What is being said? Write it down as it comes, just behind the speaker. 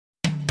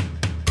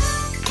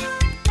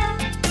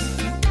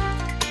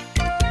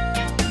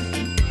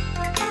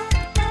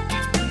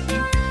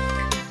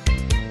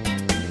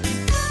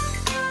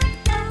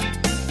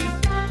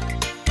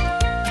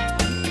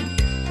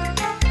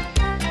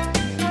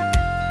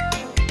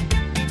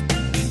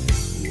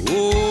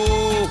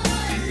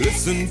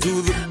Listen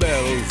to the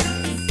bells,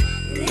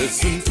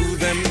 listen to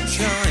them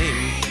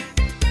chime.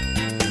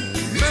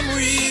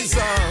 Memories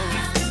of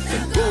the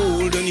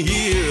golden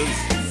years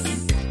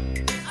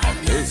of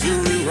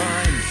nursery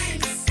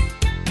rhymes.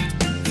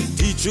 The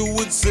teacher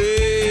would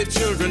say,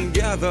 children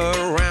gather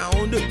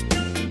around,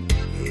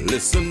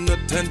 listen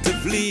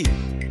attentively.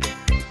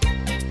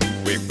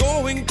 We're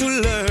going to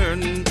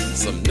learn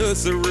some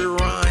nursery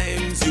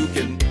rhymes. You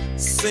can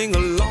sing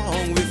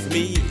along with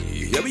me.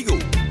 Here we go.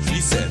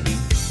 She said,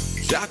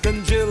 Jack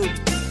and Jill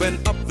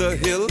went up the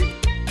hill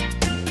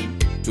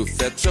to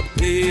fetch a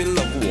pail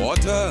of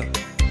water.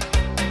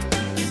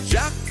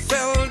 Jack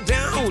fell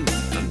down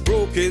and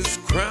broke his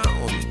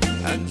crown,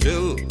 and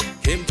Jill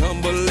came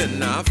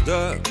tumbling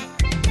after.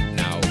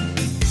 Now,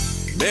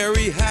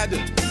 Mary had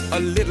a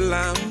little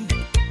lamb.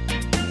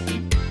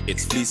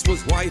 Its fleece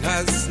was white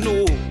as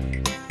snow.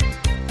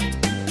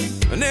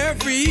 And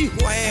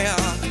everywhere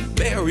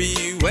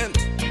Mary went,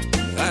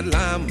 that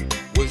lamb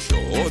was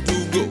sure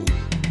to go.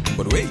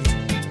 But wait,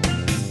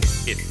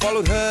 it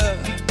followed her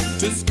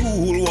to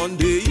school one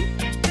day,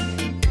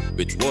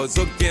 which was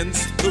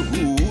against the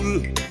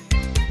rule.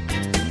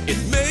 It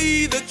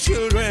made the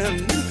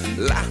children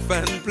laugh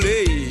and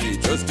play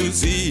just to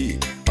see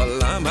a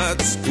lamb at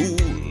school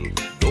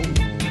go.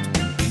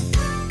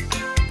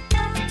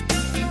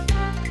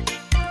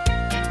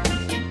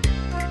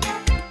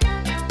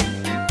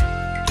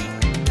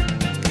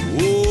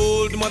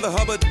 Old Mother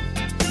Hubbard,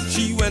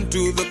 she went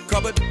to the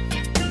cupboard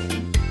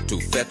to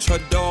fetch her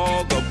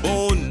dog a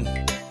bone.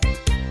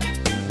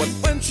 But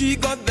when she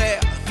got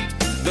there,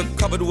 the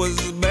cupboard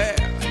was bare,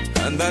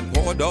 and that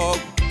poor dog,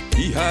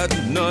 he had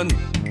none.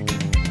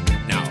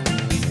 Now,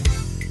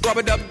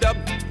 rub-a-dub-dub,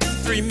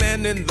 3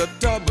 men in the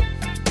tub,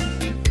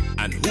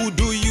 and who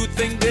do you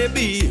think they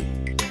be?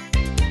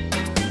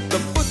 The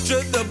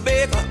butcher, the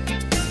baker,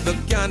 the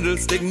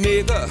candlestick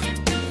maker.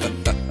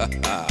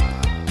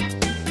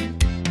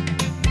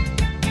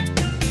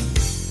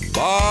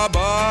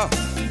 Barber,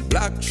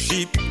 black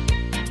sheep,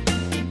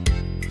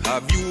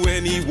 have you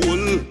any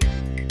wool?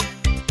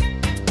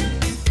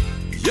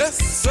 Yes,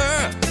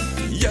 sir,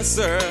 yes,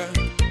 sir.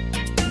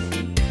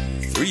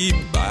 3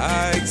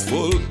 bags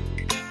full.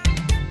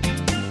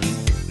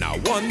 Now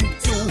 1,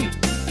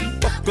 2,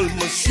 buckle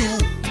my shoe.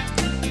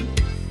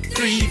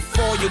 3,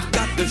 4, you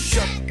got to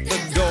shut the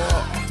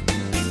door.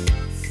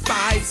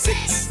 5,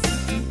 6,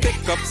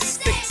 pick up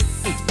sticks.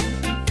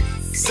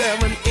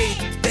 7,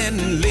 8,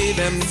 then lay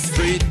them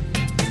straight.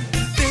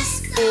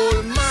 This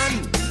old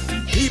man,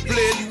 he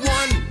played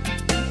one.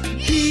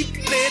 He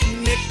played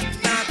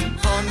knick-knack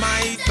on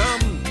my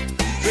thumb.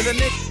 With a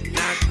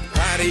knick-knack,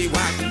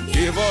 paddywhack,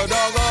 give a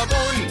dog a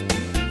bone.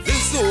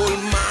 This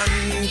old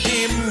man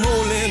came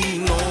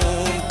rolling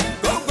on.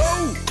 Go, go!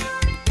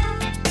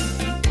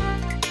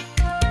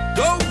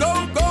 Go, go,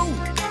 go!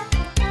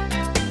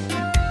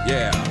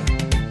 Yeah.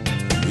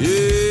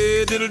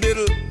 Yeah, diddle,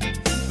 diddle.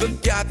 The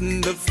cat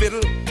and the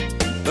fiddle.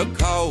 The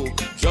cow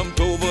jumped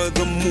over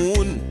the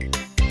moon.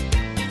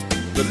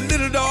 The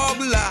little dog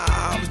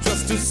laughed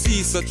just to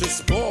see such a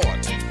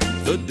sport.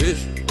 The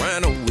dish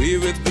ran away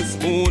with the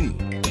spoon.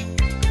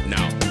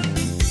 Now,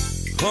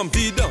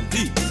 Humpty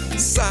Dumpty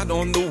sat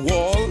on the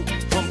wall.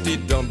 Humpty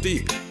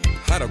Dumpty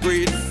had a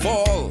great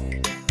fall.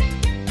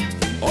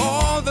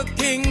 All the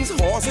king's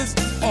horses,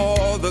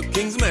 all the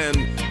king's men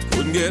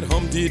couldn't get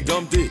Humpty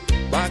Dumpty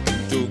back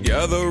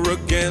together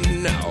again.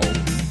 Now,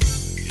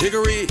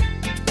 Hickory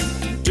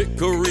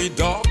Dickory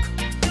Dock,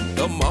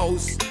 the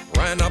mouse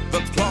ran up the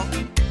clock.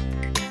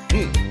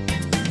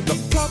 The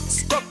clock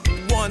struck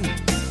 1,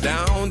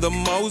 down the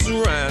mouse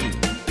ran.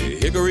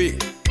 Hickory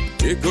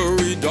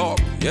Dickory Dock,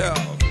 yeah.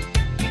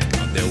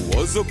 Now there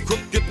was a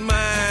crooked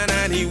man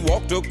and he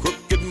walked a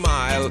crooked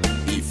mile.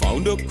 He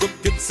found a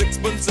crooked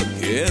sixpence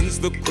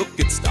against the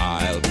crooked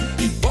style.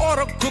 He bought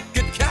a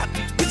crooked cat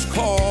which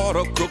caught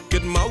a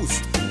crooked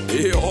mouse.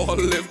 They all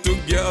lived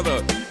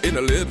together in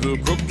a little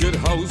crooked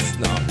house.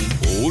 Now,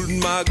 old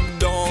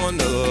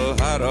MacDonald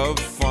had a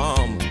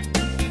farm,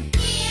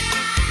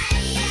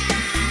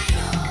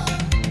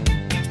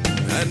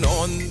 and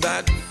on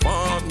that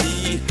farm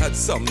he had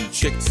some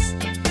chicks.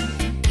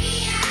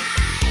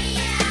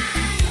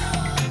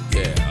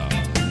 Yeah.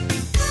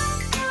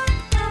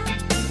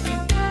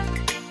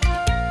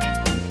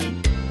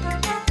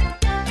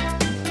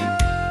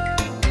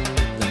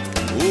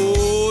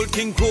 Old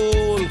King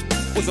Cole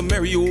was a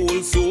merry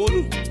old soul,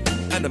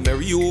 and a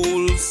merry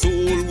old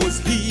soul was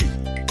he.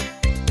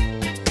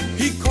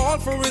 He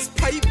called for his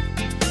pipe,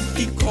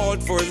 he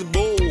called for his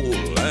bowl,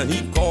 and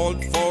he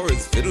called for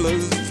his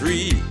fiddlers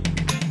 3.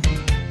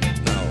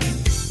 Now,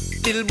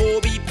 little Bo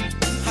Peep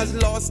has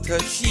lost her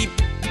sheep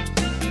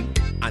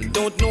and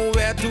don't know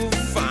where to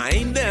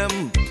find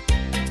them.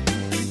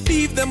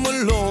 Leave them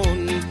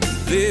alone,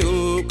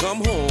 they'll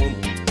come home,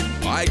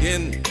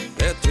 wagging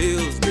their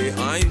tails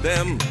behind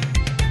them.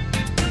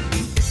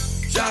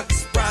 Jack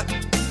Sprat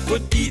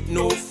could eat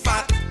no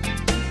fat,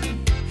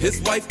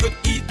 his wife could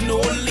eat no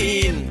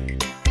lean,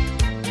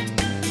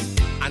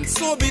 and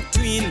so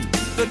between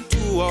the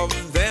 2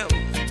 of them,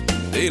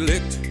 they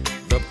licked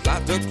the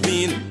platter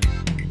clean.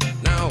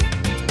 Now,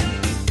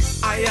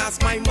 I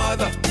asked my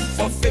mother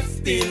for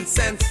 15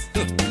 cents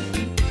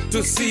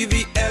to see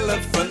the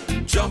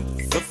elephant jump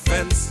the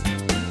fence.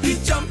 He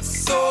jumped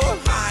so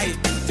high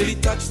till he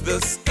touched the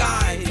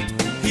sky.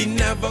 He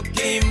never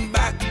came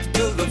back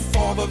till the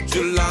 4th of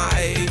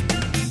July.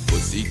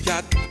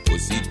 Pussycat,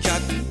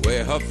 pussycat,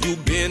 where have you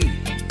been?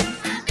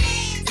 I've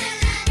been to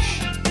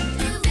London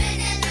to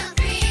visit a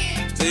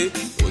friend. Say,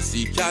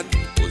 pussycat,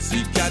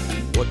 pussycat,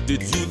 what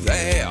did you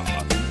there? I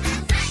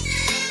found a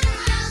little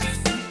house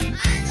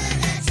under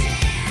the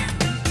chair.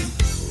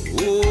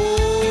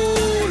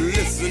 Oh,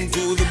 listen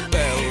to the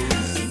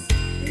bells,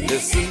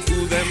 listen to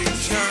them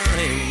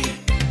chime.